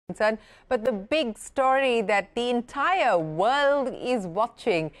concerned. But the big story that the entire world is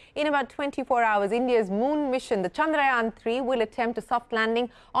watching, in about 24 hours, India's moon mission, the Chandrayaan-3, will attempt a soft landing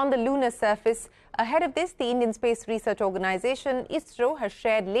on the lunar surface. Ahead of this, the Indian Space Research Organization, ISRO, has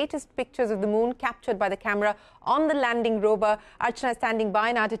shared latest pictures of the moon captured by the camera on the landing rover. Archana is standing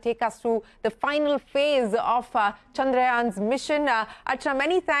by now to take us through the final phase of Chandrayaan's mission. Archana,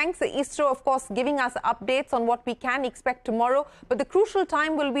 many thanks. ISRO, of course, giving us updates on what we can expect tomorrow. But the crucial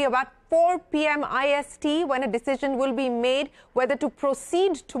time will be about 4 p.m. IST when a decision will be made whether to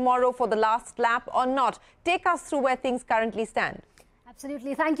proceed tomorrow for the last lap or not. Take us through where things currently stand.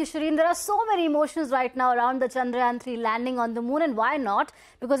 Absolutely. Thank you, Shireen. There are so many emotions right now around the Chandrayaan-3 landing on the moon. And why not?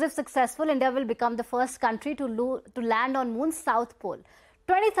 Because if successful, India will become the first country to land on moon's south pole.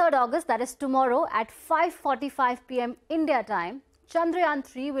 23rd August, that is tomorrow at 5:45 p.m. India time,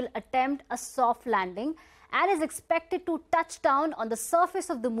 Chandrayaan-3 will attempt a soft landing and is expected to touch down on the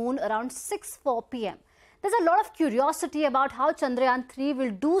surface of the moon around 6:04 p.m. There's a lot of curiosity about how Chandrayaan-3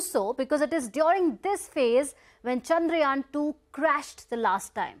 will do so because it is during this phase when Chandrayaan-2 crashed the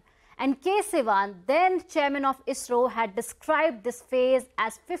last time. And K. Sivan, then chairman of ISRO, had described this phase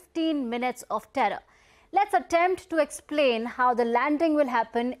as 15 minutes of terror. Let's attempt to explain how the landing will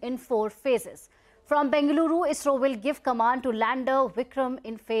happen in 4 phases. From Bengaluru, ISRO will give command to lander Vikram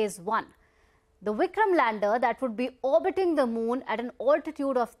in phase 1. The Vikram lander that would be orbiting the moon at an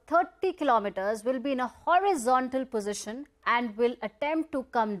altitude of 30 kilometers will be in a horizontal position and will attempt to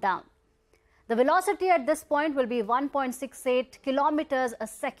come down. The velocity at this point will be 1.68 kilometers a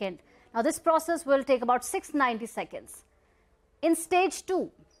second. Now, this process will take about 690 seconds. In stage 2,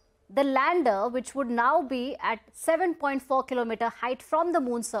 the lander, which would now be at 7.4 kilometer height from the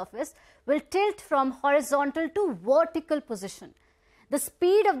moon surface, will tilt from horizontal to vertical position. The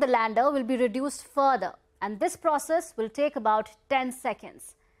speed of the lander will be reduced further, and this process will take about 10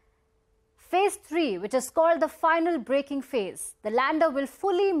 seconds. Phase 3, which is called the final braking phase, the lander will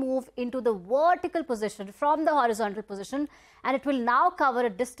fully move into the vertical position from the horizontal position, and it will now cover a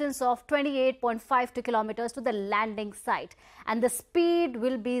distance of 28.52 kilometers to the landing site, and the speed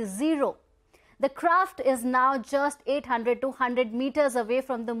will be 0. The craft is now just 800 to 100 meters away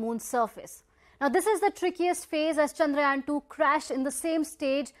from the moon's surface. Now, this is the trickiest phase as Chandrayaan-2 crashed in the same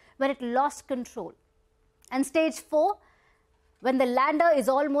stage when it lost control. And stage 4, when the lander is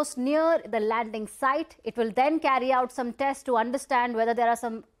almost near the landing site, it will then carry out some tests to understand whether there are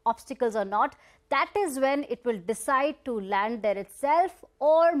some obstacles or not. That is when it will decide to land there itself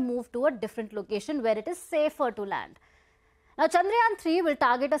or move to a different location where it is safer to land. Now, Chandrayaan-3 will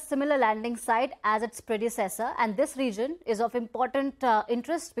target a similar landing site as its predecessor, and this region is of important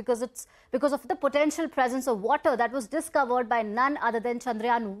interest because of the potential presence of water that was discovered by none other than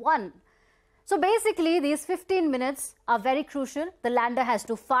Chandrayaan-1. So basically, these 15 minutes are very crucial. The lander has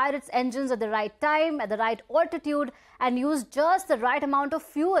to fire its engines at the right time, at the right altitude, and use just the right amount of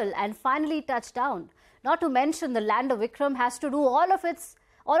fuel and finally touch down. Not to mention, the lander Vikram has to do all of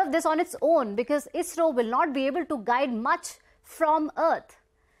this on its own because ISRO will not be able to guide much from Earth.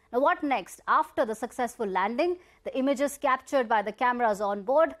 Now, what next? After the successful landing, the images captured by the cameras on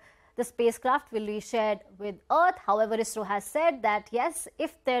board, the spacecraft will be shared with Earth. However, ISRO has said that yes,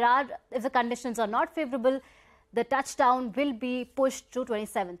 if the conditions are not favorable, the touchdown will be pushed to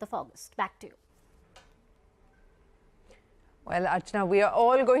 27th of August. Back to you. Well, Archana, we are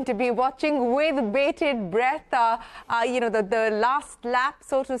all going to be watching with bated breath, the last lap,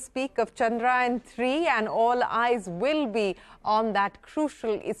 so to speak, of Chandrayaan-3, and all eyes will be on that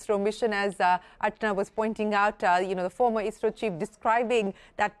crucial ISRO mission, as Archana was pointing out, the former ISRO chief describing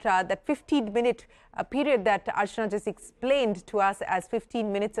that 15-minute period that Archana just explained to us as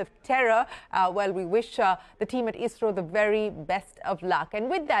 15 minutes of terror. Well, we wish the team at ISRO the very best of luck. And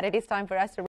with that, it is time for us to